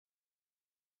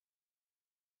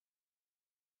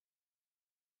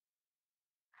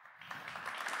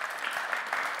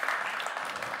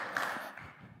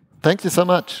Thank you so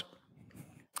much.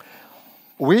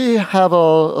 We have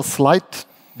a slight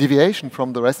deviation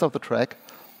from the rest of the track,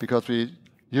 because we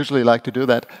usually like to do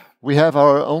that. We have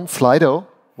our own Slido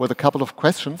with a couple of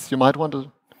questions. You might want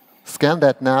to scan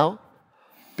that now,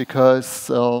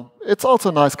 because it's also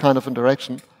a nice kind of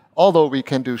interaction, although we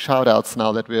can do shout-outs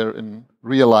now that we're in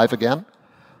real life again.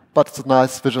 But it's a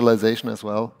nice visualization as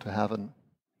well to have in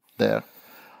there.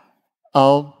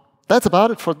 That's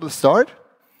about it for the start.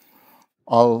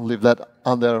 I'll leave that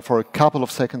on there for a couple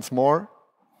of seconds more.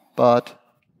 But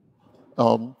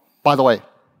by the way,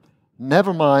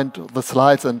 never mind the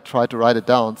slides and try to write it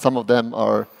down. Some of them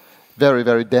are very,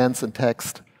 very dense in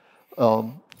text.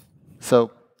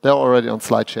 So they're already on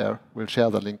SlideShare. We'll share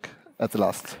the link at the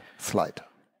last slide.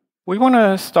 We want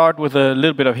to start with a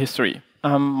little bit of history.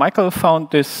 Michael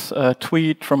found this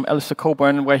tweet from Alistair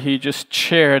Coburn where he just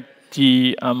shared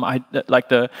the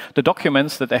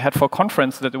documents that they had for a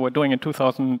conference that they were doing in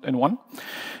 2001.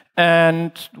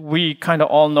 And we kind of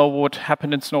all know what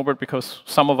happened in Snowbird, because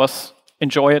some of us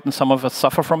enjoy it and some of us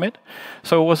suffer from it.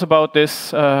 So it was about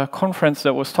this conference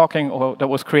that was talking, or that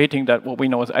was creating that what we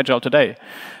know as Agile today.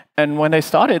 And when they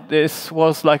started, this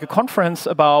was like a conference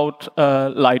about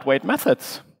lightweight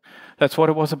methods. That's what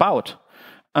it was about.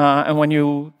 And when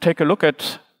you take a look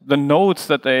at the notes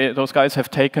that those guys have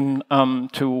taken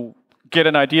to get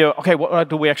an idea, okay, what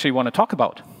do we actually want to talk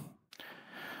about?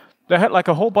 They had like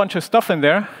a whole bunch of stuff in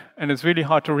there, and it's really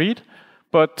hard to read.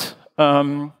 But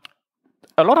a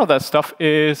lot of that stuff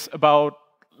is about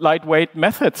lightweight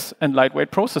methods and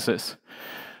lightweight processes.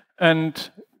 And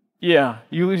yeah,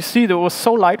 you see that it was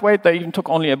so lightweight they even took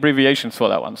only abbreviations for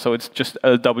that one. So it's just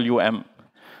LWM.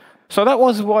 So that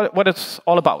was what it's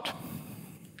all about.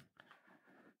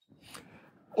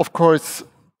 Of course,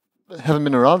 having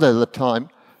been around at the time,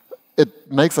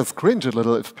 it makes us cringe a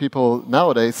little if people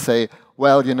nowadays say,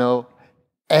 well, you know,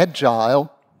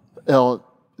 Agile,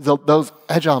 those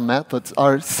Agile methods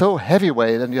are so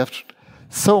heavyweight and you have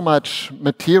so much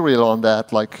material on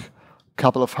that, like a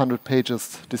couple of 100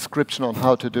 pages description on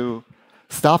how to do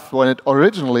stuff, when it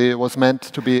originally was meant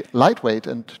to be lightweight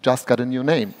and just got a new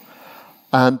name.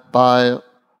 And by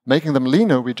making them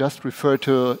leaner, we just refer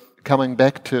to coming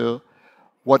back to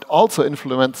what also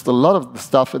influenced a lot of the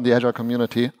stuff in the Agile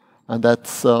community, and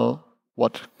that's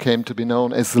what came to be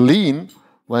known as Lean,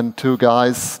 when two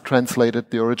guys translated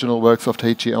the original works of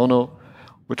Taiichi Ohno,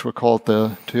 which were called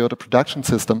the Toyota Production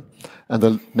System. And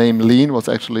the name Lean was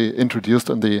actually introduced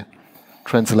in the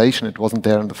translation. It wasn't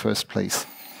there in the first place.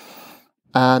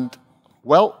 And,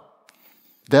 well,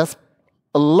 there's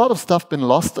a lot of stuff been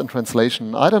lost in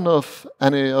translation. I don't know if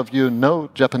any of you know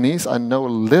Japanese. I know a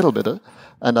little bit,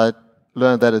 and I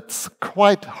learned that it's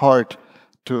quite hard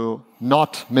to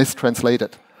not mistranslate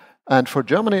it. And for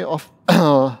Germany,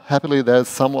 happily, there's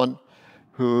someone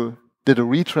who did a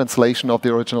retranslation of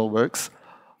the original works,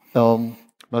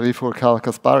 Marie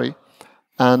Furcal-Kaspari,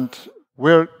 and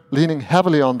we're leaning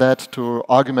heavily on that to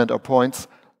argument our points.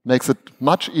 Makes it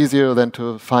much easier than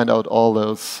to find out all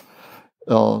those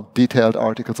detailed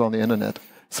articles on the internet.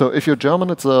 So if you're German,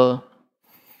 it's a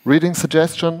reading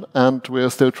suggestion, and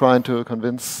we're still trying to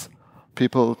convince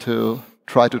people to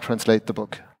try to translate the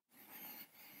book.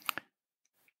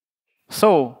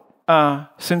 So,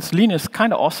 since Lean is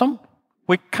kind of awesome,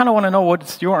 we kind of want to know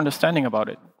what's your understanding about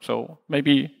it. So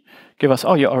maybe give us,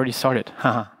 oh, you already started.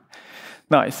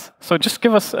 Nice. So just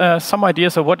give us some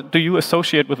ideas of what do you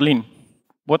associate with Lean?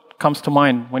 What comes to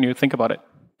mind when you think about it?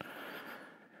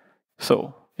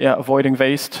 So, yeah, avoiding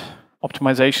waste,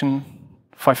 optimization,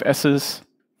 5 S's,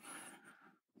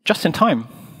 just in time.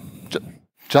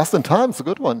 Just in time is a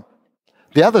good one.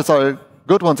 The others are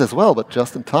good ones as well, but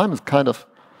just in time is kind of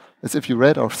as if you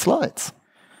read our slides.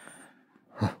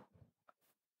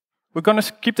 We're going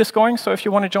to keep this going, so if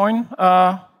you want to join,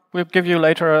 we'll give you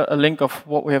later a link of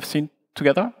what we have seen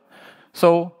together.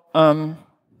 So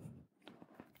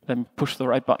let me push the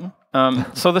right button.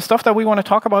 So the stuff that we want to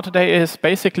talk about today is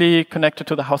basically connected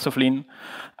to the House of Lean.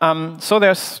 So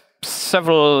there's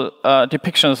several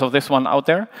depictions of this one out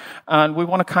there, and we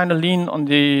want to kind of lean on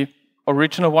the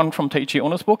original one from Taiichi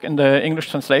Ohno's book in the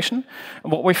English translation.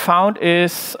 And what we found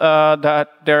is that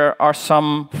there are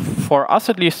some, for us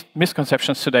at least,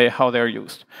 misconceptions today how they're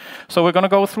used. So we're going to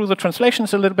go through the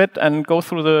translations a little bit and go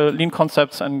through the Lean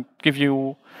concepts and give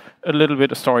you a little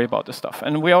bit of story about this stuff.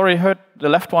 And we already heard the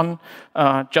left one,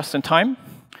 just in time,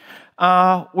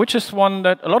 which is one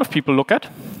that a lot of people look at.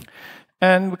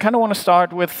 And we kind of want to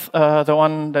start with the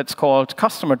one that's called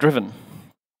customer driven.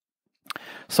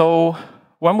 So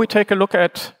when we take a look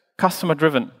at customer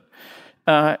driven,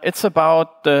 it's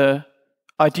about the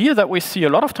idea that we see a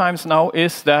lot of times now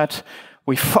is that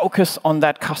We focus on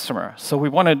that customer. So we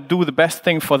want to do the best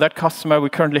thing for that customer. We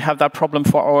currently have that problem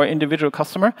for our individual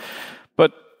customer.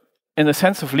 But in the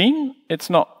sense of lean, it's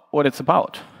not what it's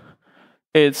about.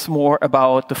 It's more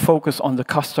about the focus on the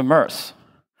customers.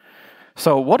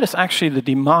 So what is actually the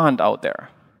demand out there?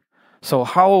 So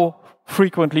how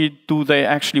frequently do they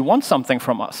actually want something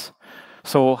from us?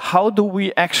 So how do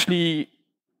we actually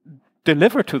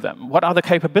deliver to them? What are the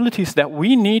capabilities that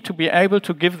we need to be able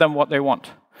to give them what they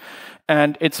want?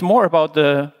 And it's more about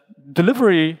the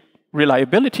delivery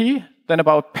reliability than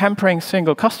about pampering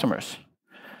single customers.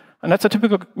 And that's a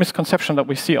typical misconception that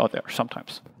we see out there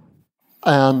sometimes.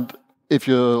 And if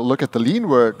you look at the lean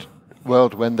world,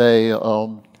 when they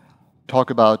talk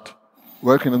about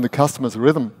working in the customer's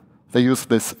rhythm, they use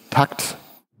this takt.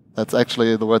 That's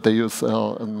actually the word they use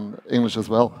in English as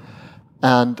well.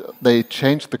 And they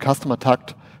changed the customer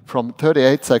takt from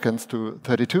 38 seconds to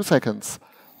 32 seconds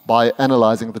by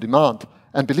analyzing the demand.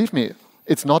 And believe me,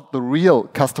 it's not the real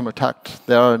customer takt.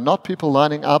 There are not people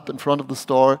lining up in front of the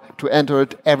store to enter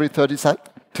it every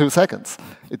 32 seconds.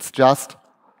 It's just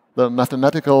the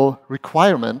mathematical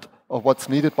requirement of what's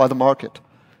needed by the market.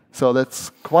 So that's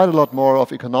quite a lot more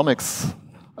of economics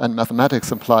and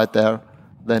mathematics implied there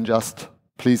than just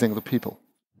pleasing the people.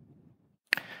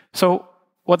 So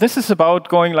what this is about,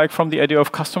 going like from the idea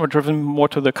of customer-driven more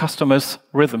to the customer's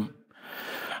rhythm.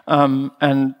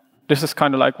 And this is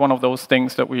kind of like one of those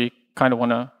things that we kind of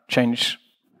want to change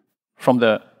from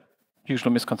the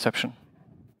usual misconception.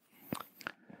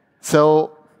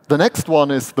 So the next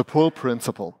one is the pull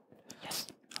principle. Yes.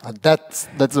 And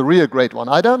that's a real great one.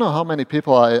 I don't know how many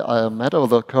people I met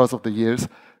over the course of the years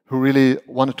who really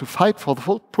wanted to fight for the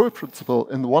full pull principle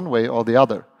in one way or the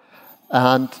other.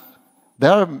 And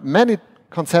there are many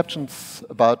conceptions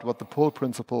about what the pull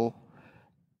principle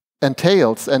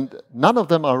entails, and none of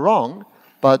them are wrong,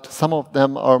 but some of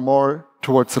them are more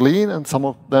towards lean and some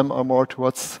of them are more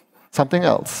towards something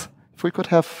else. If we could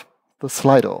have the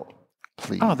Slido,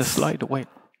 please. Ah, the Slido, wait.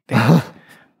 Damn.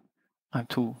 I'm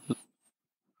too...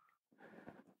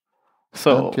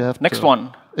 So, next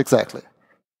one. Exactly.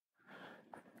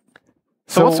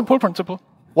 So what's the pull principle?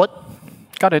 What?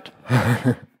 Got it.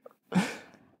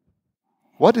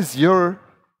 What is your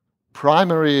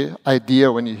primary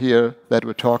idea when you hear that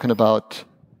we're talking about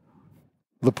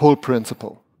the pull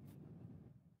principle?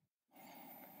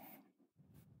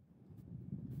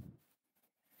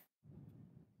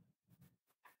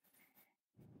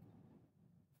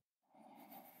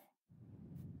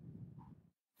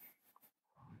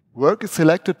 Work is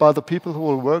selected by the people who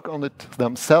will work on it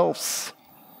themselves,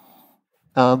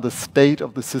 and the state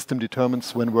of the system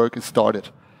determines when work is started.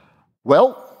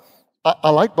 Well,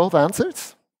 I like both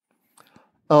answers.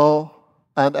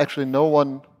 And actually no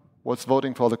one was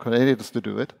voting for the Canadians to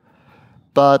do it.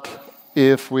 But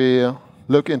if we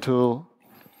look into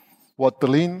what the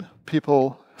lean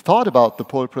people thought about the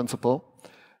pull principle,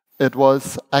 it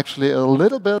was actually a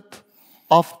little bit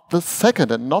of the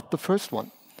second and not the first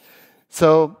one.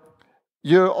 So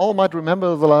you all might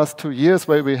remember the last 2 years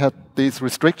where we had these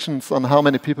restrictions on how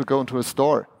many people go into a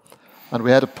store. And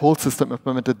we had a pull system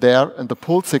implemented there, and the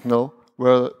pull signal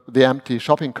were the empty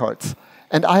shopping carts.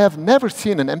 And I have never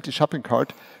seen an empty shopping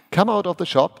cart come out of the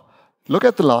shop, look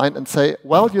at the line and say,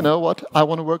 well, you know what, I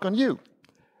want to work on you.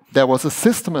 There was a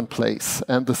system in place,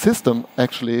 and the system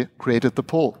actually created the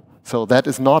pull. So that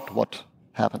is not what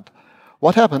happened.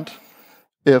 What happened,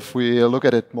 if we look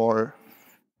at it more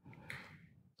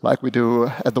like we do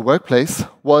at the workplace,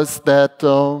 was that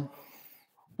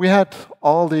we had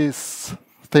all these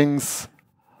things.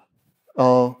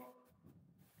 Well,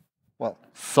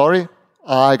 sorry,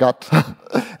 I got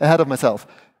ahead of myself.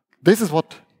 This is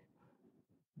what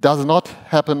does not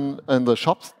happen in the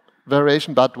shop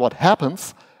variation, but what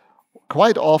happens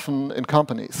quite often in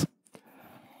companies.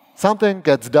 Something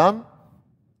gets done,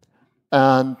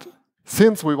 and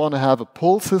since we want to have a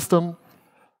pull system,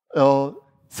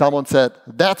 someone said,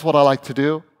 that's what I like to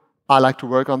do. I like to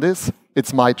work on this.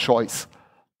 It's my choice.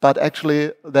 But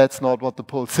actually, that's not what the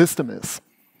pull system is.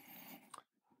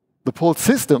 The pull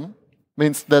system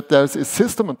means that there's a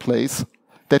system in place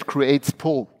that creates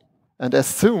pull. And as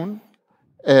soon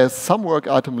as some work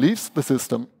item leaves the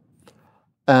system,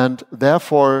 and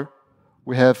therefore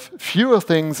we have fewer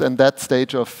things in that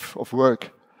stage of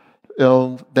work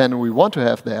than we want to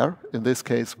have there. In this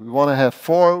case, we want to have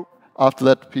 4. After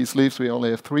that piece leaves, we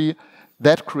only have 3.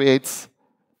 That creates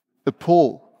a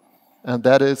pull. And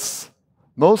that is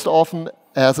most often,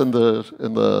 as in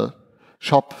the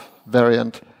shop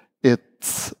variant,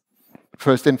 it's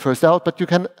first in, first out, but you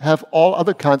can have all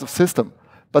other kinds of system.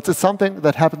 But it's something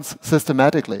that happens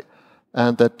systematically,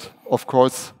 and that, of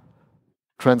course,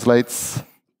 translates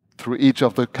through each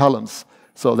of the columns,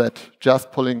 so that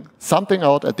just pulling something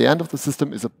out at the end of the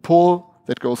system is a pull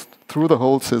that goes through the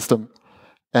whole system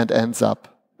and ends up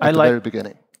at the very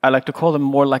beginning. I like to call them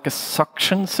more like a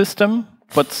suction system,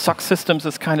 but suck systems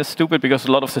is kind of stupid because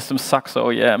a lot of systems suck, so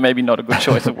yeah, maybe not a good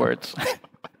choice of words.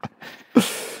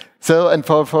 So, and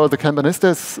for the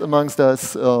Kanbanistas amongst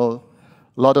us, a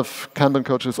lot of Kanban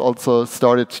coaches also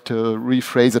started to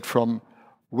rephrase it from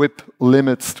WIP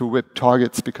limits to WIP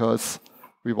targets, because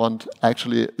we want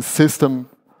actually a system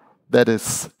that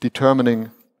is determining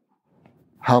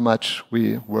how much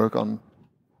we work on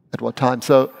at what time.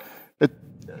 So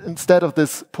instead of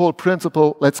this pull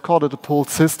principle, let's call it a pull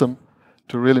system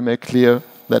to really make clear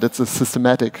that it's a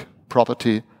systematic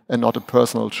property and not a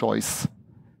personal choice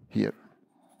here.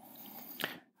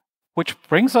 Which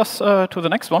brings us to the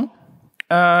next one,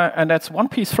 and that's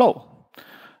one-piece flow.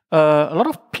 A lot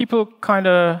of people kind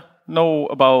of know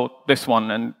about this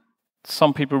one, and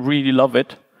some people really love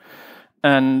it.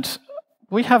 And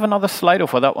we have another Slido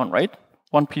for that one, right?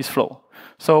 One-piece flow.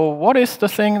 So what is the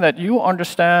thing that you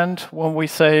understand when we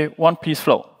say one-piece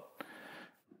flow?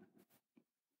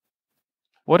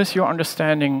 What is your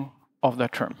understanding of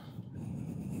that term?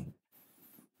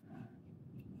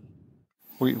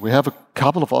 We have a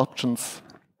couple of options.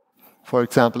 For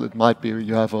example, it might be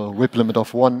you have a WIP limit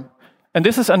of 1. And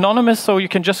this is anonymous, so you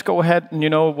can just go ahead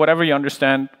and, whatever you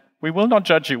understand. We will not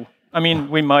judge you. I mean,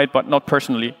 we might, but not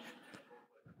personally.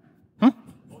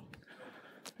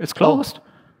 It's closed. Oh.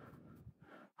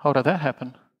 How did that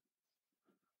happen?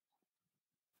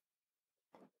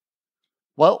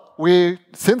 Well,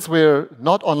 since we're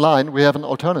not online, we have an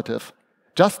alternative.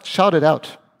 Just shout it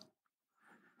out.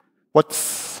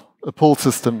 What's a pull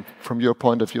system from your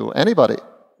point of view? Anybody?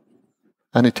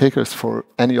 Any takers for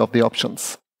any of the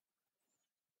options?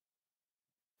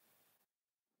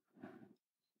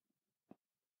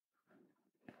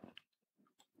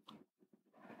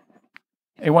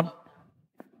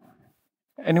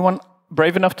 Anyone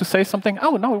brave enough to say something?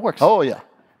 Oh, no, it works. Oh, yeah.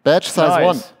 Batch size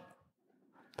 1.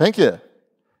 Thank you.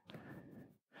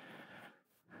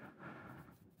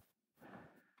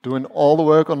 Doing all the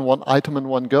work on one item in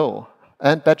one go.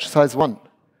 And batch size 1.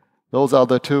 Those are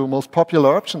the two most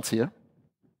popular options here.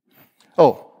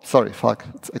 Oh, sorry, Falk.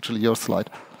 It's actually your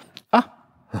slide.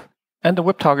 And the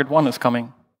WIP target 1 is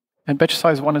coming. And batch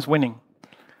size 1 is winning.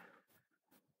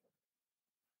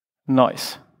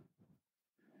 Nice.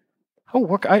 Oh,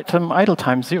 work item idle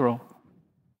time 0.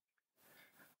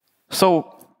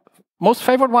 So, most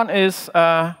favorite one is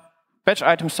batch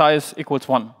item size equals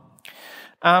 1.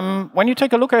 When you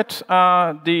take a look at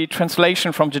the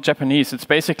translation from the Japanese, it's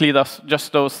basically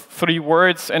just those 3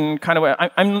 words, and kind of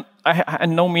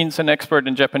I'm no means an expert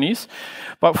in Japanese,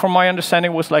 but from my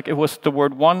understanding, it was the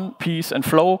word one, piece, and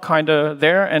flow kind of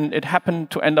there, and it happened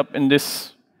to end up in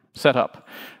this setup.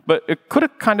 But it could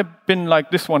have kind of been like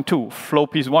this one too, flow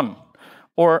piece 1,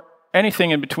 or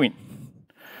anything in between.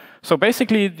 So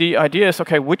basically, the idea is,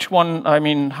 okay, which one? I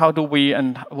mean, how do we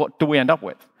and what do we end up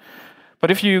with? But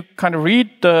if you kind of read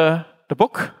the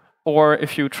book, or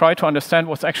if you try to understand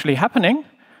what's actually happening,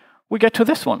 we get to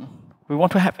this one. We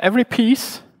want to have every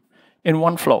piece in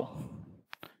one flow.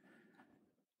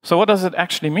 So what does it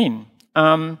actually mean?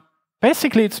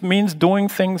 Basically, it means doing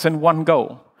things in one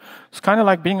go. It's kind of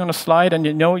like being on a slide and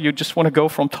you just want to go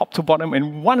from top to bottom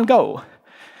in one go.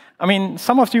 I mean,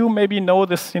 some of you maybe know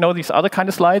this, these other kind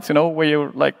of slides, where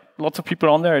you're like lots of people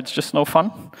on there, it's just no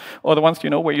fun. Or the ones,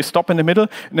 where you stop in the middle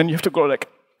and then you have to go like,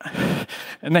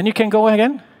 and then you can go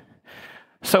again.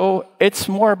 So it's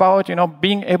more about,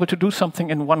 being able to do something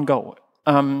in one go.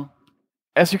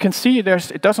 As you can see,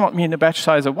 it does not mean a batch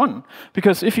size of 1,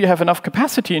 because if you have enough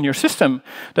capacity in your system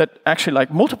that actually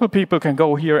like multiple people can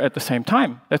go here at the same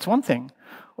time, that's one thing.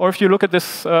 Or if you look at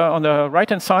this on the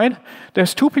right-hand side,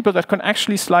 there's 2 people that can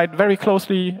actually slide very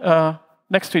closely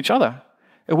next to each other.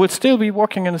 It will still be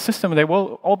working in the system, and they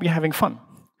will all be having fun.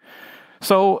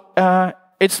 So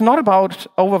it's not about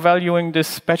overvaluing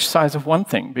this batch size of 1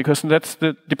 thing, because that's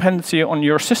the dependency on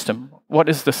your system. What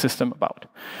is the system about?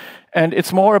 And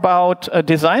it's more about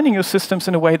designing your systems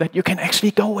in a way that you can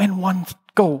actually go in one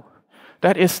go.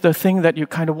 That is the thing that you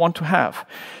kind of want to have.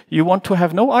 You want to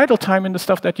have no idle time in the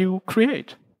stuff that you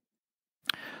create.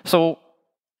 So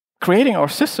creating our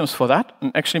systems for that,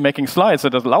 and actually making slides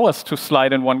that allow us to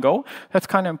slide in one go, that's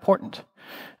kind of important.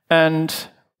 And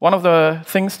one of the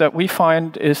things that we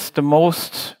find is the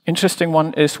most interesting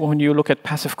one is when you look at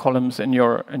passive columns in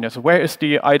your so where is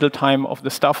the idle time of the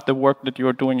stuff, the work that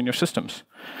you're doing in your systems.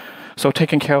 So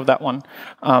taking care of that one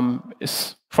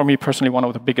is, for me personally, one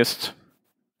of the biggest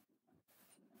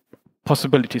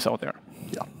possibilities out there.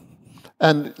 Yeah.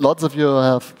 And lots of you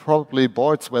have probably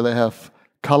boards where they have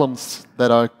columns that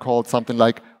are called something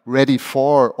like ready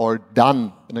for or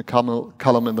done in a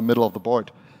column in the middle of the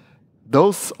board.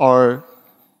 Those are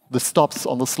the stops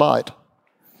on the slide.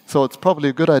 So it's probably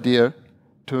a good idea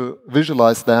to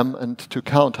visualize them and to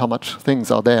count how much things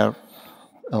are there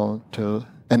to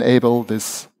enable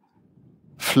this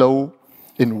flow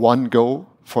in one go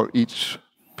for each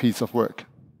piece of work.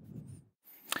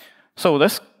 So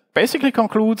this basically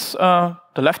concludes the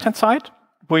left-hand side.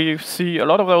 We see a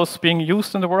lot of those being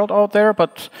used in the world out there,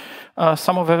 but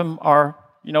some of them are,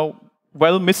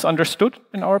 well misunderstood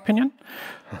in our opinion.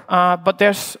 But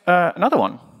there's another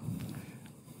one.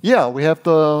 Yeah, we have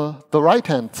the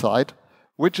right-hand side,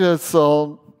 which is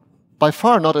by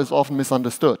far not as often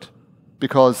misunderstood,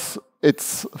 because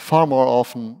it's far more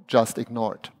often just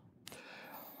ignored.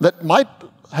 That might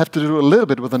have to do a little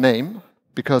bit with the name,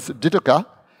 because Jidoka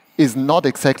is not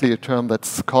exactly a term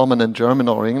that's common in German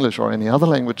or English or any other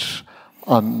language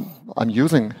I'm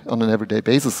using on an everyday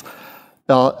basis.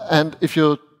 And if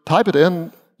you type it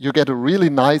in, you get a really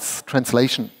nice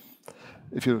translation.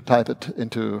 If you type it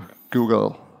into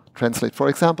Google Translate, for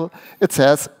example, it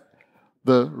says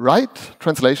the right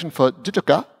translation for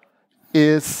Jidoka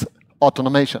is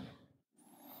automation.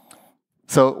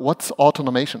 So what's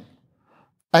automation?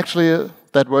 Actually,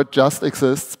 that word just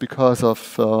exists because of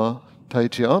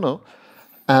Taiichi Ohno,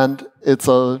 and it's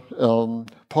a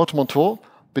portmanteau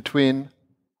between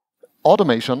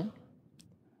automation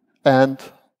and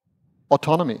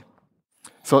autonomy.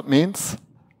 So it means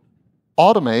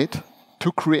automate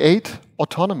to create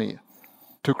autonomy,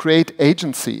 to create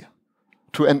agency,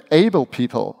 to enable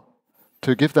people,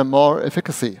 to give them more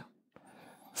efficacy.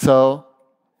 So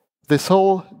this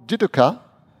whole Jidoka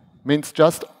means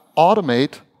just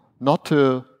automate, not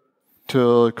to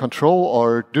control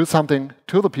or do something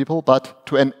to the people, but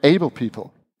to enable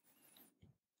people.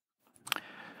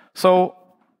 So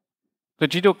the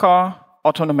Jidoka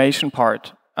automation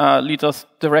part leads us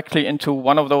directly into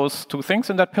one of those two things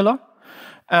in that pillar.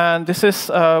 And this is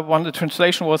one, the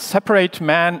translation was separate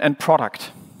man and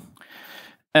product.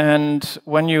 And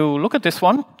when you look at this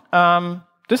one,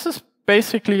 this is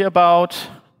basically about,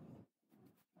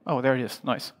 oh, there it is,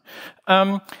 nice.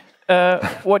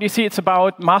 What you see, it's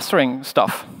about mastering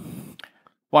stuff,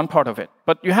 one part of it.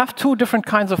 But you have two different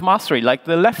kinds of mastery. Like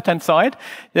the left-hand side,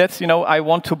 that's, I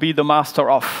want to be the master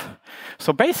of.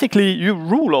 So basically, you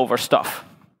rule over stuff.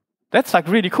 That's like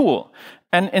really cool.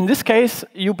 And in this case,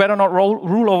 you better not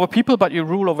rule over people, but you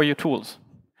rule over your tools.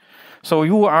 So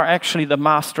you are actually the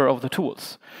master of the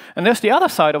tools. And there's the other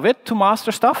side of it, to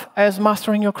master stuff as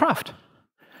mastering your craft.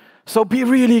 So be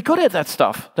really good at that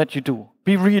stuff that you do.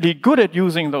 Be really good at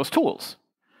using those tools.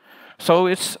 So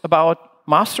it's about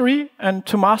mastery and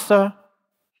to master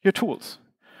your tools.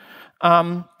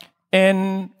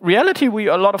 In reality, we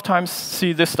a lot of times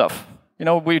see this stuff.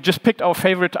 We just picked our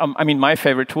favorite, my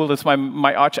favorite tool. That's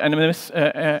my arch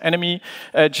enemy,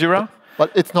 Jira.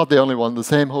 But it's not the only one. The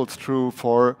same holds true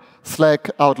for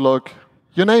Slack, Outlook,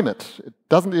 you name it. It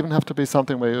doesn't even have to be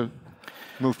something where you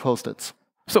move Post-its.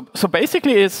 So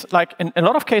basically, it's like in a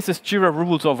lot of cases, Jira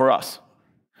rules over us.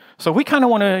 So we kind of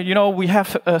want to, we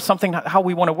have something how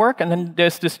we want to work, and then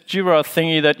there's this Jira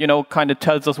thingy that kind of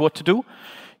tells us what to do.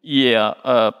 Yeah,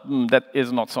 that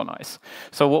is not so nice.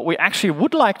 So what we actually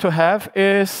would like to have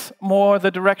is more the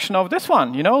direction of this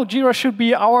one. Jira should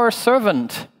be our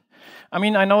servant.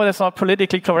 I know that's not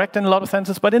politically correct in a lot of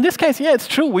senses, but in this case, yeah, it's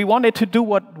true. We want it to do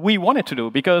what we want it to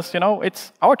do because,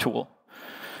 it's our tool.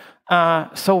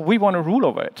 So we want to rule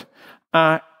over it.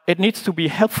 It needs to be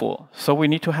helpful, so we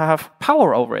need to have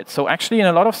power over it. So actually, in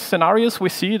a lot of scenarios, we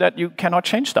see that you cannot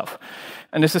change stuff.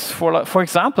 And this is, for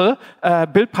example,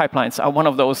 build pipelines are one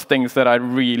of those things that I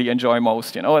really enjoy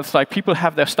most. It's like people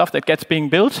have their stuff that gets being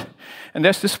built, and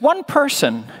there's this one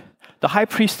person, the high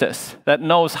priestess, that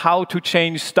knows how to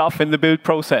change stuff in the build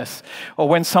process, or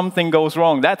when something goes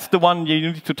wrong. That's the one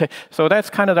you need to take. So that's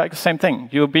kind of like the same thing.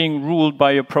 You're being ruled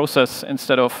by your process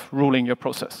instead of ruling your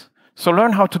process. So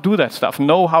learn how to do that stuff,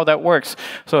 know how that works,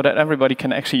 so that everybody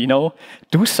can actually,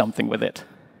 do something with it.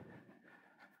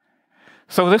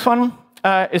 So this one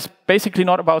is basically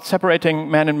not about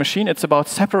separating man and machine. It's about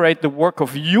separate the work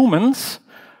of humans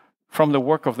from the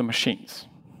work of the machines.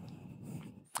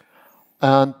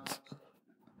 And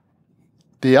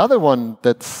the other one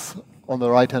that's on the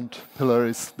right-hand pillar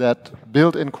is that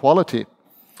built-in quality.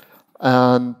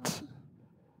 And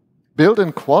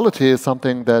built-in quality is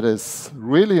something that is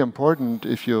really important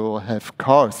if you have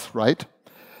cars, right?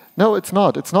 No, it's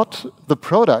not. It's not the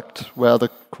product where the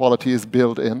quality is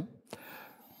built in.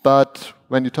 But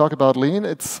when you talk about lean,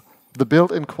 it's the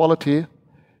built-in quality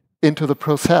into the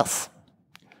process.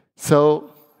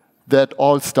 So that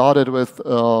all started with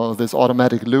this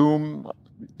automatic loom.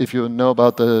 If you know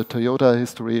about the Toyota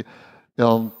history,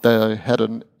 they had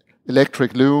an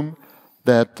electric loom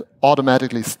that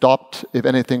automatically stopped if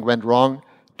anything went wrong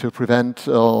to prevent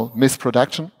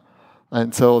misproduction.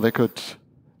 And so they could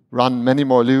run many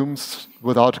more looms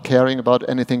without caring about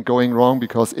anything going wrong,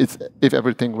 because if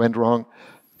everything went wrong,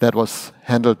 that was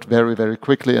handled very, very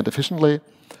quickly and efficiently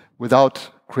without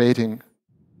creating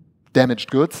damaged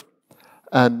goods.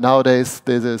 And nowadays,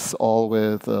 this is all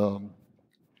with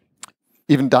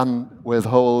even done with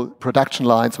whole production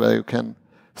lines where you can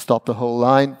stop the whole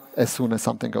line as soon as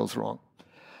something goes wrong.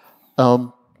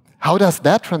 How does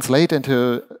that translate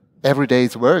into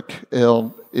everyday's work?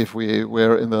 If we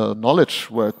were in the knowledge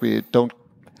work, we don't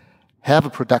have a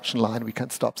production line we can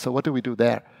stop. So what do we do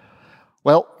there?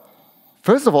 Well,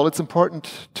 first of all, it's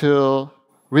important to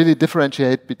really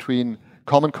differentiate between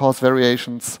common cause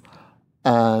variations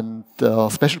and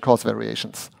special cause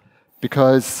variations.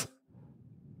 Because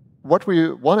what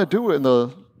we want to do in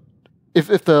the if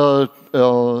the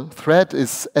thread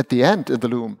is at the end in the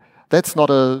loom, that's not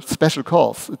a special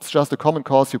cause. It's just a common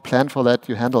cause. You plan for that,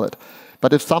 you handle it.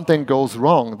 But if something goes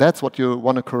wrong, that's what you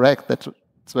want to correct. That's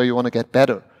where you want to get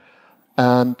better.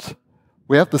 And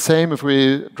we have the same if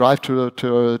we drive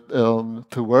to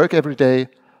work every day,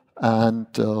 and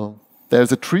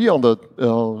there's a tree on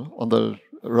the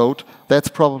road. That's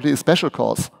probably a special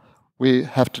cause. We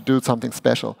have to do something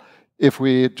special. If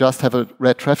we just have a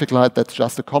red traffic light, that's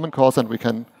just a common cause, and we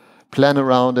can plan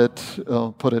around it,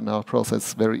 put it in our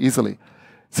process very easily.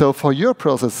 So for your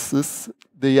processes,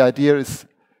 the idea is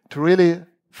to really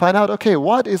find out, okay,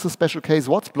 what is a special case?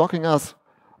 What's blocking us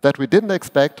that we didn't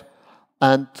expect?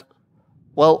 And,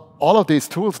 well, all of these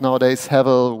tools nowadays have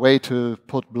a way to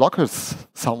put blockers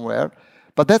somewhere,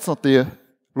 but that's not the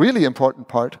really important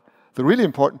part. The really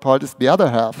important part is the other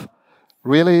half.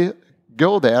 Really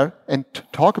go there and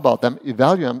talk about them,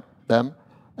 evaluate them,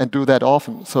 and do that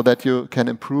often so that you can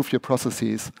improve your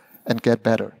processes and get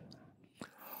better.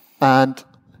 And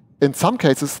in some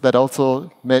cases, that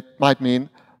also might mean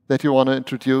that you want to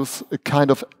introduce a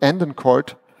kind of end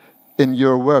court in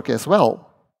your work as well.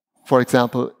 For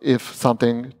example, if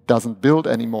something doesn't build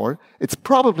anymore, it's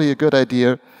probably a good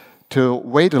idea to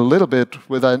wait a little bit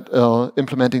with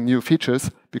implementing new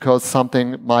features, because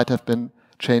something might have been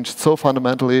changed so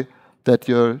fundamentally that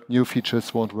your new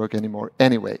features won't work anymore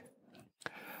anyway.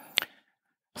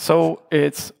 So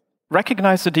it's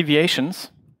recognize the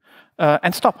deviations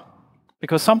and stop.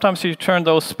 Because sometimes you turn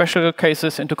those special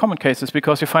cases into common cases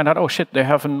because you find out, oh shit, they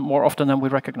happen more often than we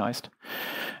recognized.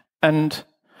 And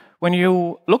when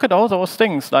you look at all those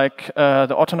things, like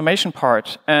the automation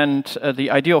part and the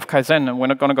idea of Kaizen, and we're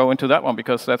not going to go into that one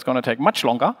because that's going to take much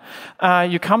longer,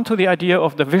 you come to the idea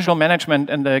of the visual management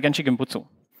and the Genchi Genbutsu.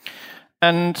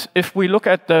 And if we look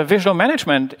at the visual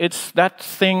management, it's that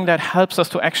thing that helps us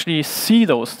to actually see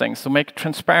those things, to make it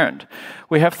transparent.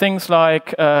 We have things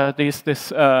like this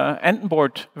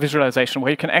Entenboard visualization,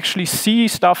 where you can actually see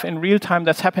stuff in real time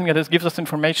that's happening, and this gives us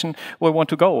information where we want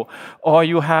to go. Or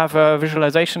you have a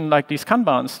visualization like these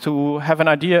Kanbans to have an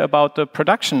idea about the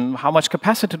production, how much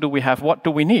capacity do we have, what do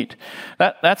we need.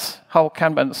 That's how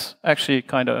Kanbans actually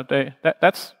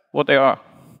that's what they are.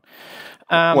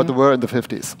 What they were in the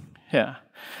 50s. Yeah.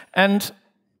 And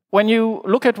when you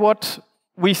look at what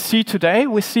we see today,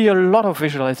 we see a lot of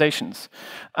visualizations.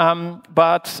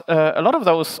 But a lot of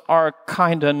those are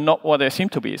kind of not what they seem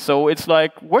to be. So it's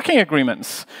like working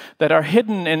agreements that are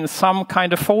hidden in some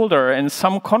kind of folder, in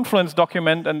some Confluence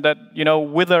document, and that,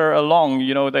 wither along,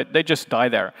 they just die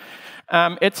there.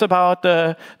 It's about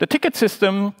the ticket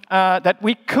system that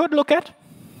we could look at.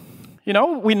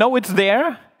 We know it's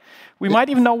there. We might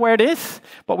even know where it is,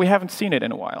 but we haven't seen it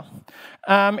in a while.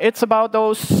 It's about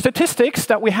those statistics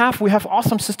that we have. We have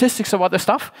awesome statistics about the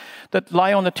stuff that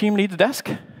lie on the team lead's desk.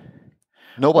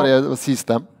 Nobody ever sees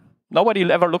them. Nobody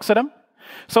ever looks at them.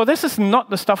 So this is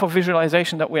not the stuff of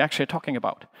visualization that we're actually talking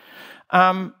about.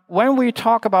 When we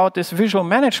talk about this visual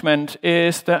management,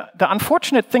 is the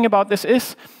unfortunate thing about this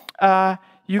is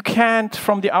you can't,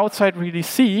 from the outside, really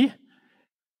see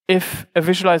if a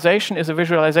visualization is a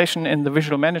visualization in the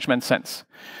visual management sense.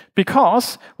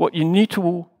 Because what you need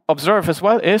to observe as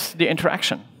well is the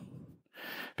interaction.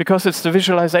 Because it's the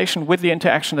visualization with the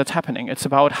interaction that's happening. It's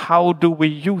about how do we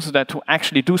use that to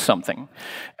actually do something.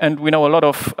 And we know a lot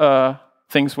of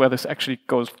things where this actually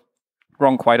goes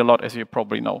wrong quite a lot, as you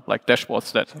probably know, like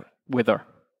dashboards that wither.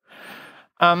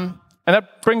 And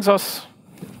that brings us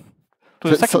to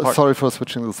the second part. Sorry for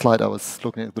switching the slide. I was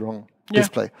looking at the wrong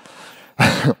display.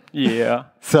 Yeah.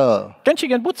 So Genchi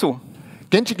Genbutsu.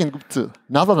 Genchi Genbutsu,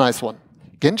 another nice one.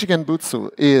 Genchi Genbutsu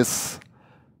is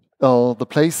the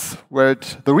place where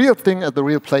the real thing at the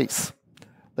real place.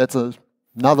 That's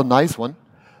another nice one.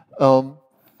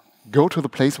 Go to the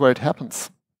place where it happens.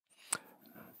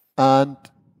 And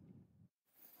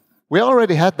we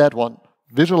already had that one.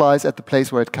 Visualize at the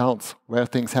place where it counts, where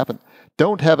things happen.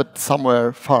 Don't have it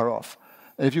somewhere far off.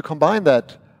 And if you combine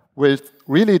that with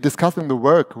really discussing the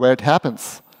work where it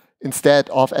happens, instead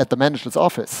of at the manager's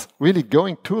office, really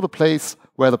going to the place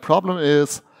where the problem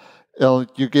is,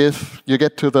 you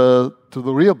get to the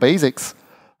real basics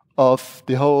of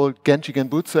the whole Genchi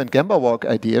Genbutsu and Gemba walk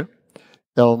idea,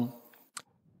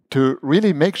 to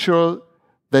really make sure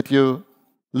that you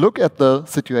look at the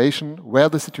situation, where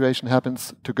the situation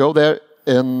happens, to go there.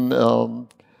 In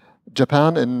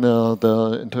Japan, in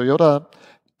Toyota,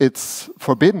 it's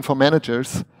forbidden for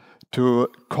managers to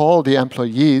call the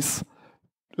employees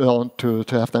to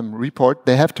have them report.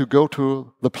 They have to go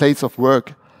to the place of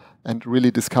work and really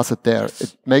discuss it there.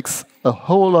 It makes a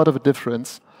whole lot of a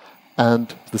difference,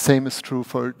 and the same is true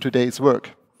for today's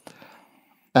work.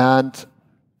 And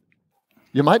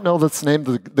you might know this name,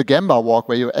 the Gemba walk,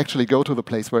 where you actually go to the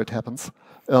place where it happens.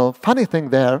 Funny thing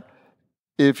there,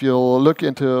 if you look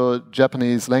into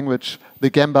Japanese language, the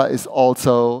Gemba is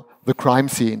also the crime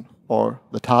scene, or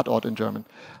the Tatort in German.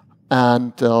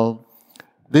 And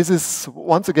this is,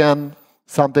 once again,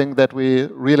 something that we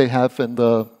really have in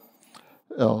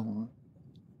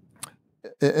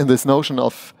this notion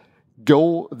of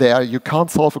go there. You can't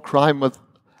solve a crime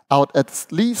without at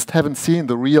least having seen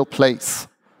the real place.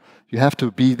 You have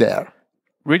to be there.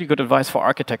 Really good advice for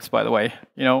architects, by the way.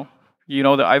 You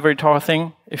know the ivory tower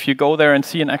thing? If you go there and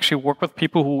see and actually work with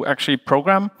people who actually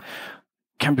program,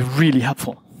 can be really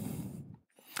helpful.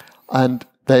 And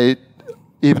they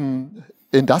even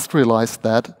industrialized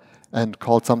that and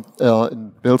built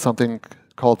something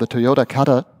called the Toyota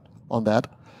Kata on that,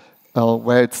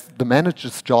 where it's the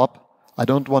manager's job. I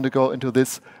don't want to go into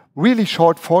this really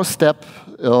short 4-step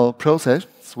process,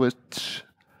 which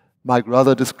Mike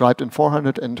Ruther described in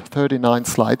 439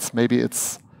 slides. Maybe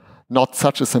it's not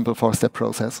such a simple 4-step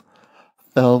process.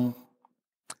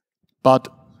 But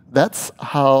that's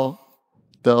how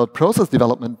the process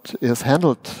development is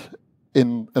handled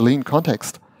in a lean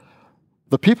context.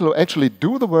 The people who actually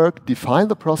do the work define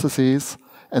the processes,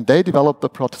 and they develop the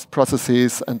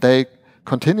processes, and they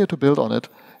continue to build on it.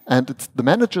 And it's the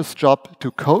manager's job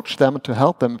to coach them and to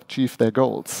help them achieve their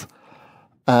goals.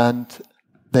 And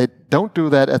they don't do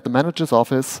that at the manager's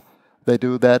office. They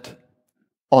do that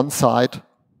on site,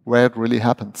 where it really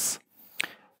happens,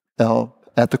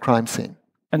 at the crime scene.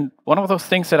 And one of those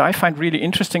things that I find really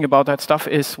interesting about that stuff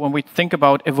is when we think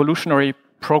about evolutionary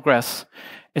progress,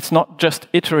 it's not just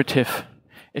iterative.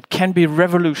 It can be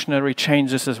revolutionary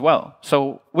changes as well.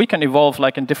 So we can evolve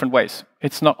like in different ways.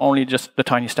 It's not only just the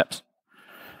tiny steps.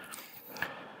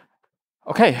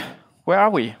 Okay, where are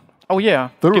we? Oh yeah,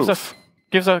 the roof.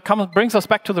 Brings us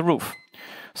back to the roof.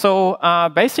 So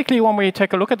basically, when we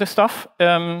take a look at this stuff,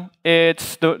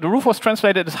 the roof was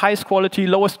translated as highest quality,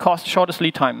 lowest cost, shortest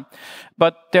lead time.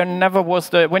 But there never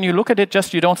was when you look at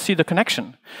it, you don't see the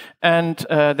connection. And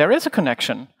there is a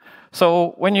connection.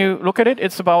 So when you look at it,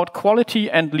 it's about quality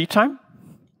and lead time.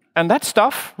 And that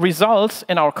stuff results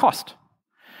in our cost.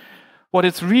 What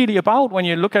it's really about, when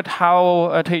you look at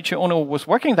how Teiichi Ono was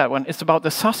working that one, it's about the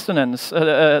sustenance,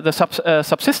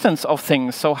 subsistence of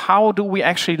things. So how do we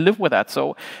actually live with that?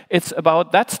 So it's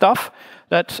about that stuff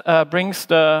that takes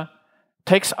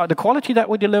the quality that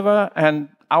we deliver and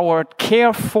our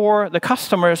care for the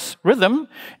customer's rhythm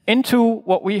into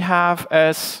what we have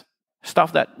as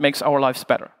stuff that makes our lives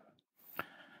better.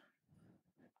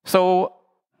 So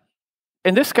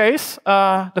in this case,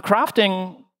 the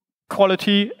crafting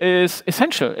quality is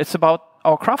essential. It's about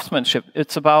our craftsmanship.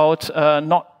 It's about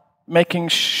not making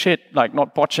shit, like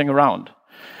not botching around.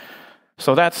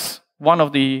 So that's one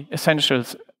of the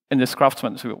essentials in this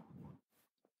craftsman's view.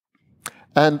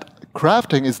 And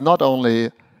crafting is not only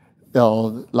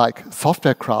like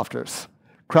software crafters.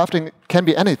 Crafting can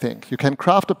be anything. You can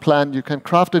craft a plan, you can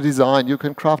craft a design, you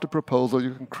can craft a proposal,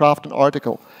 you can craft an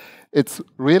article. It's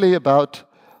really about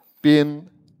being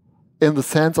in the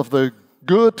sense of the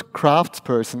good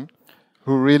craftsperson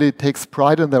who really takes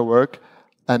pride in their work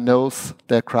and knows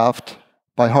their craft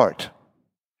by heart.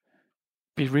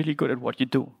 Be really good at what you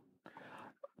do.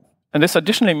 And this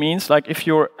additionally means, like, if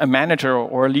you're a manager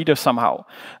or a leader somehow,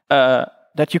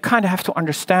 that you kind of have to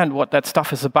understand what that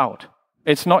stuff is about.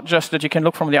 It's not just that you can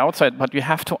look from the outside, but you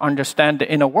have to understand the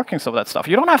inner workings of that stuff.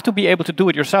 You don't have to be able to do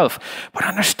it yourself, but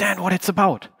understand what it's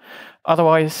about.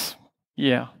 Otherwise,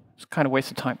 yeah, it's kind of a waste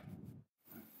of time.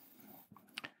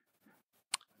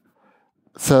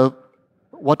 So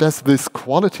what does this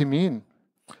quality mean?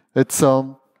 It's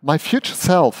my future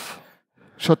self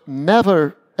should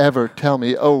never, ever tell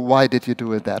me, oh, why did you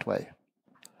do it that way?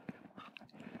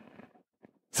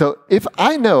 So if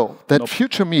I know that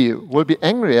future me will be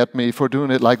angry at me for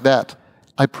doing it like that,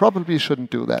 I probably shouldn't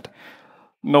do that.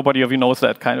 Nobody of you knows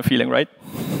that kind of feeling, right?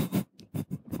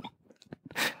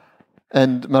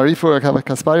 And Marie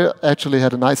Fuhr-Kaspari actually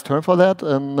had a nice term for that.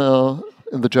 In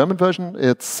the German version,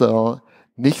 it's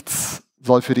nichts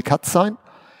soll für die Katz sein.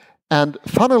 And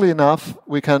funnily enough,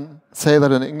 we can say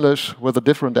that in English with a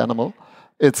different animal.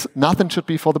 It's nothing should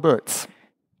be for the birds.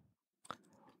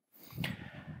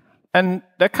 And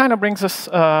that kind of brings us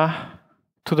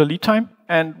to the lead time.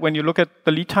 And when you look at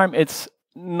the lead time, it's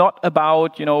not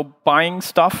about buying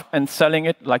stuff and selling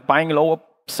it, like buying low,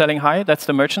 selling high. That's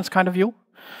the merchant's kind of view.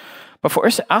 But for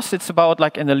us, it's about,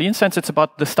 like in the lean sense, it's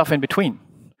about the stuff in between.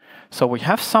 So we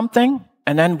have something,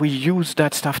 and then we use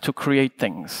that stuff to create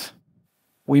things.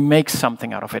 We make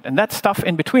something out of it. And that stuff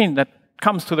in between that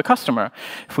comes to the customer,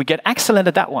 if we get excellent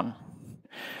at that one,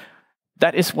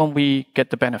 that is when we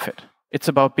get the benefit. It's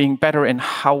about being better in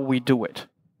how we do it.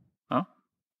 Huh?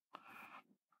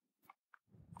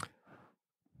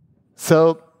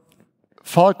 So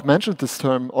Falk mentioned this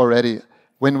term already.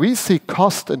 When we see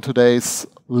cost in today's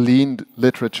lean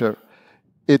literature,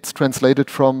 it's translated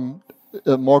from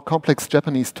a more complex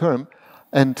Japanese term,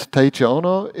 and Taichi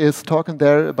Ono is talking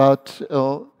there about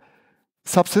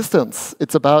subsistence.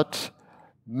 It's about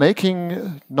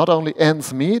making not only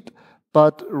ends meet,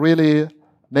 but really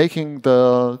making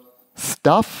the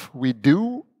stuff we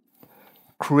do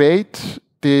create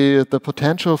the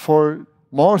potential for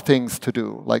more things to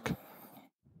do, like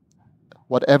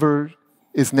whatever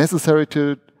is necessary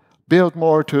to build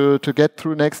more, to get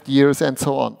through next years, and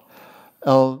so on.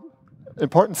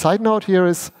 Important side note here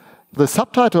is the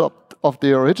subtitle of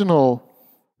the original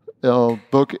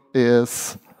book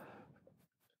is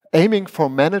Aiming for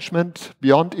Management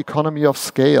Beyond Economy of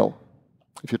Scale,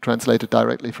 if you translate it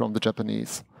directly from the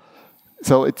Japanese.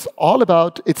 So it's all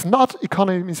about, it's not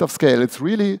economies of scale, it's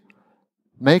really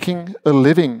making a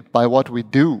living by what we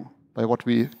do, by what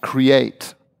we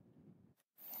create.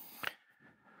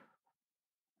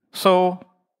 So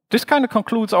this kind of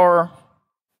concludes our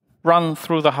run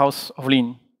through the house of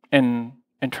lean in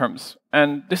terms.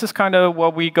 And this is kind of where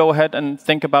we go ahead and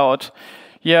think about,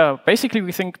 basically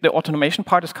we think the automation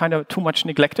part is kind of too much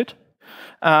neglected.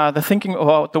 The thinking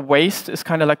about the waste is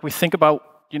kind of like we think about,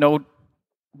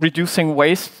 reducing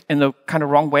waste in the kind of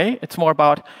wrong way. It's more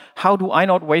about how do I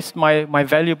not waste my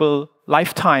valuable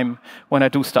lifetime when I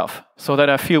do stuff so that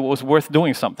I feel it was worth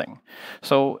doing something.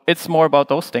 So it's more about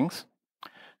those things.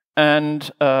 And,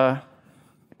 you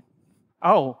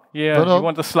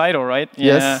want the Slido, right?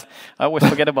 Yes. Yeah, I always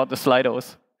forget about the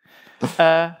Slidos.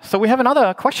 So we have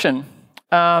another question.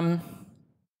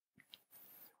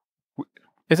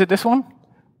 Is it this one?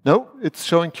 No, it's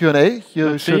showing Q&A.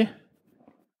 You should.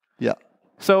 Yeah.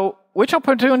 So, which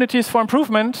opportunities for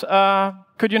improvement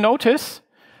could you notice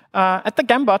at the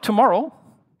Gamba tomorrow?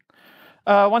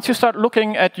 Once you start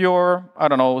looking at your,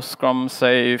 Scrum,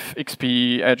 Safe,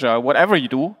 XP, Agile, whatever you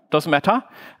do, doesn't matter,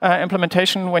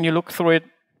 implementation when you look through it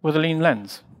with a lean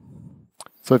lens.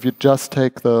 So if you just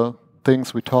take the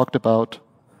things we talked about,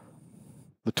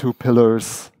 the 2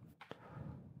 pillars.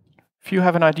 If you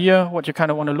have an idea what you kind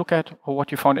of want to look at or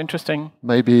what you found interesting.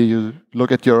 Maybe you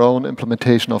look at your own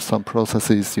implementation of some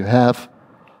processes you have,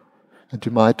 and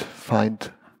you might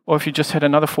find... Or if you just had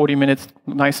another 40 minutes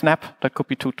nice nap, that could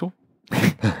be too.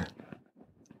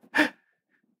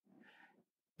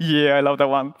 Yeah, I love that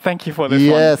one. Thank you for this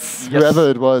one. Yes, whoever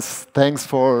it was, thanks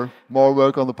for more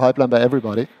work on the pipeline by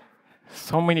everybody.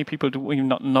 So many people do even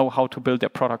not know how to build their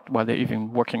product while they're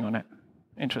even working on it.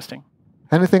 Interesting.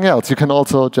 Anything else? You can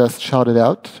also just shout it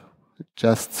out.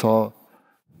 Just saw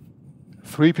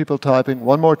 3 people typing,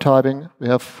 1 more typing. We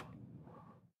have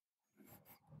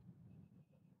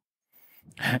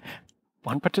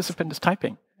 1 participant is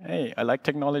typing. Hey, I like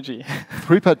technology.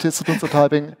 3 participants are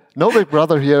typing. No Big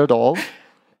Brother here at all.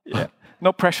 Yeah,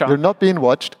 no pressure. You're not being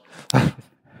watched.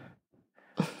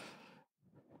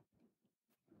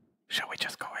 Shall we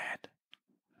just go ahead?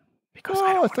 Because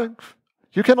I think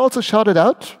you can also shout it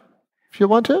out if you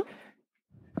want to.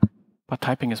 But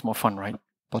typing is more fun, right?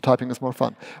 But typing is more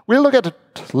fun. We'll look at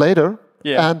it later,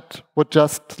 and would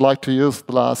just like to use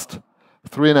the last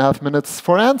 3.5 minutes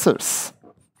for answers.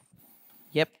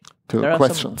 Yep. To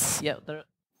questions. There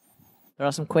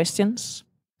are some questions,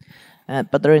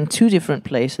 but they're in 2 different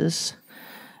places.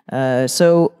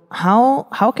 So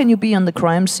how can you be on the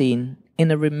crime scene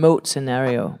in a remote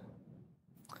scenario?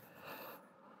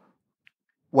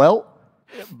 Well,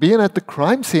 being at the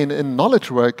crime scene in knowledge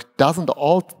work doesn't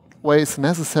always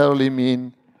necessarily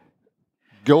mean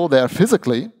go there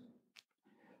physically.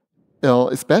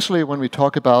 Especially when we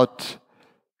talk about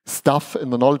stuff in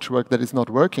the knowledge work that is not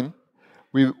working,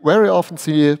 we very often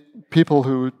see people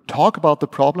who talk about the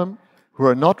problem, who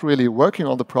are not really working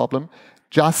on the problem,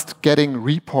 just getting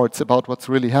reports about what's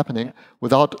really happening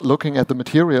without looking at the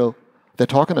material they're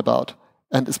talking about.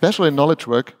 And especially in knowledge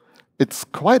work, it's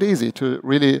quite easy to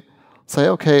really say,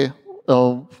 okay,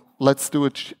 let's do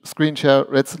a screen share.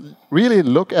 Let's really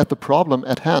look at the problem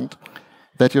at hand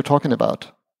that you're talking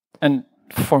about. And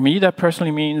for me, that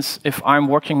personally means if I'm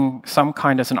working some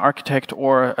kind as an architect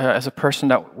or as a person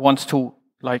that wants to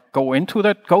like go into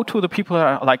that, go to the people that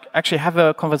are, like actually have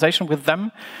a conversation with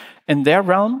them in their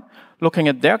realm, looking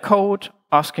at their code,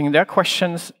 asking their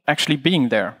questions, actually being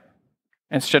there,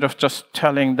 instead of just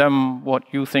telling them what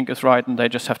you think is right and they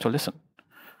just have to listen.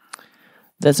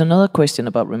 There's another question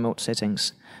about remote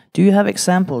settings. Do you have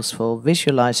examples for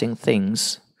visualizing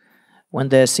things when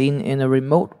they're seen in a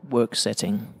remote work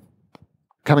setting?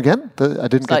 Come again? I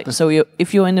didn't get this. So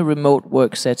if you're in a remote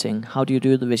work setting, how do you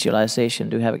do the visualization?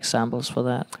 Do you have examples for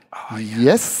that?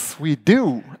 Yes, we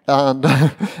do. And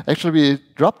actually, we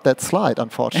dropped that slide,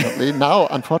 unfortunately. Now,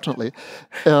 unfortunately.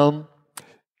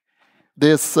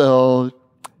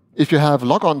 If you have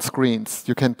logon screens,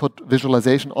 you can put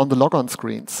visualization on the logon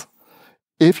screens.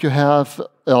 If you have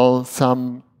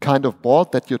some kind of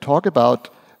board that you talk about,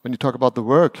 when you talk about the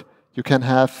work, you can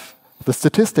have the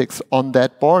statistics on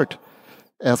that board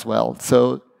as well,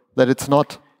 so that it's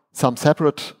not some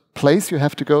separate place you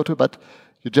have to go to, but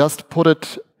you just put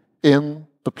it in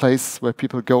the place where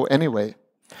people go anyway.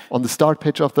 On the start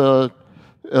page of the,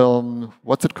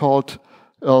 what's it called?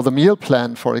 The meal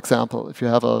plan, for example. If you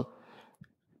have a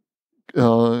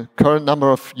current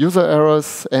number of user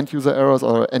errors, end-user errors,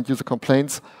 or end-user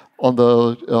complaints on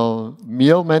the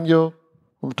meal menu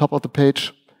on the top of the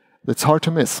page, it's hard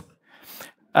to miss.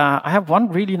 I have one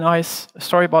really nice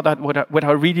story about that, what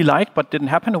I really liked, but didn't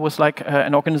happen. It was like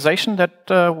an organization that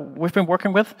we've been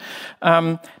working with.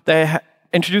 They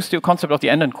introduced the concept of the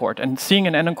ending court, and seeing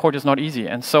an ending court is not easy.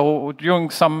 And so during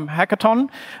some hackathon,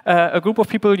 a group of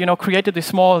people, created these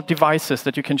small devices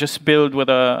that you can just build with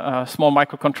a small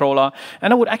microcontroller,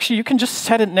 and you can just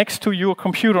set it next to your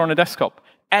computer on a desktop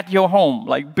at your home,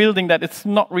 like building that. It's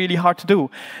not really hard to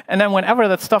do. And then whenever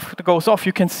that stuff goes off,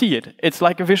 you can see it. It's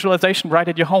like a visualization right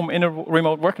at your home in a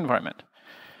remote work environment.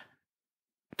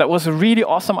 That was a really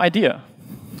awesome idea.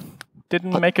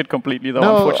 Didn't make it completely, though,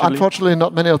 no, unfortunately,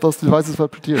 not many of those devices were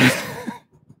produced.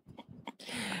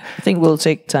 I think we'll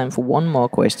take time for one more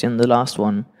question, the last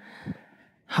one.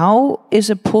 How is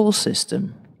a pull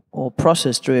system or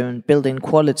process-driven built-in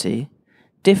quality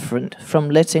different from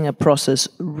letting a process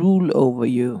rule over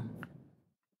you?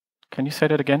 Can you say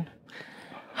that again?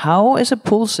 How is a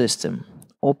pull system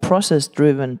or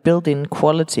process-driven built-in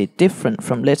quality different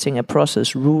from letting a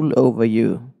process rule over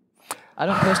you? I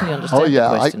don't personally understand the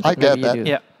question. I get that.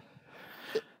 Yeah.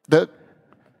 Do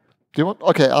you want?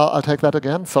 Okay, I'll take that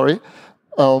again. Sorry.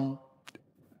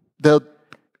 The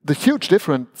huge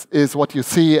difference is what you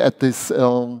see at this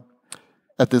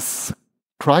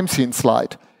crime scene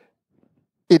slide.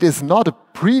 It is not a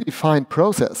predefined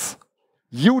process.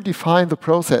 You define the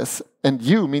process, and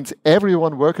you means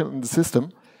everyone working in the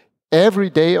system every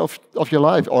day of your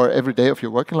life, or every day of your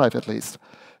working life at least.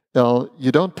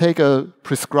 You don't take a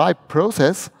prescribed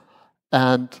process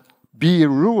and be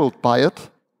ruled by it,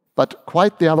 but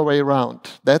quite the other way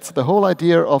around. That's the whole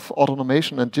idea of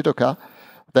automation and Jidoka,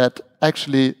 that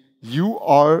actually you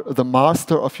are the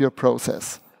master of your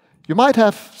process. You might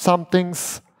have some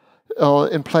things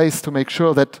in place to make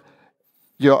sure that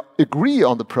you agree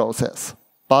on the process,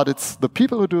 but it's the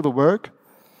people who do the work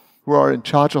who are in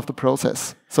charge of the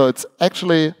process. So it's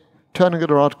actually turning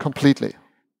it around completely.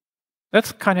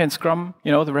 That's kind of in Scrum,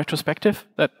 the retrospective,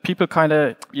 that people kind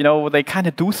of, they kind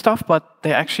of do stuff, but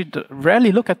they actually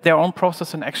rarely look at their own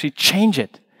process and actually change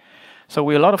it. So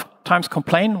we a lot of times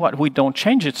complain what we don't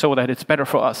change it so that it's better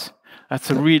for us. That's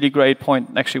a really great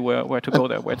point, actually, where to go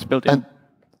there, where it's built in. And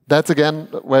that's, again,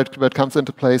 where it comes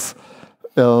into place,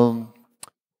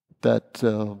 that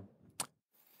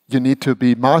you need to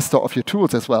be master of your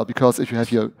tools as well, because if you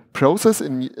have your process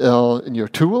in your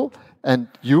tool, and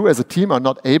you as a team are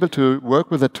not able to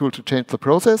work with that tool to change the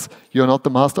process, you're not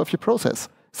the master of your process.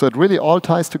 So it really all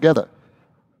ties together.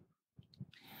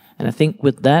 And I think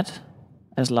with that,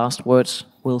 as last words,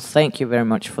 we'll thank you very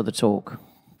much for the talk.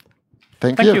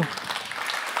 Thank you.